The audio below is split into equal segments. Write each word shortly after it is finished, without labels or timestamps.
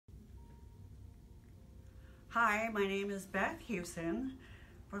Hi, my name is Beth Houston.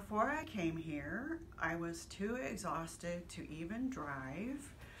 Before I came here, I was too exhausted to even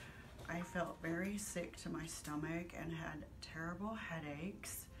drive. I felt very sick to my stomach and had terrible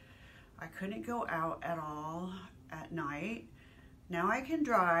headaches. I couldn't go out at all at night. Now I can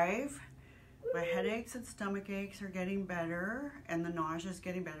drive. My headaches and stomach aches are getting better, and the nausea is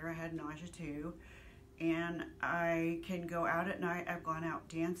getting better. I had nausea too. And I can go out at night. I've gone out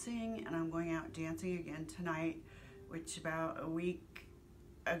dancing, and I'm going out dancing again tonight, which about a week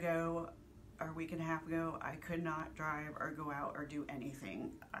ago, or a week and a half ago, I could not drive or go out or do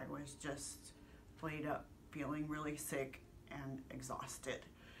anything. I was just laid up, feeling really sick and exhausted.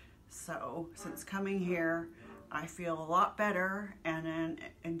 So since coming here, I feel a lot better and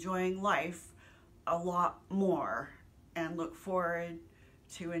enjoying life a lot more, and look forward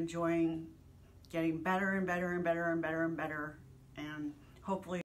to enjoying getting better and better and better and better and better, and hopefully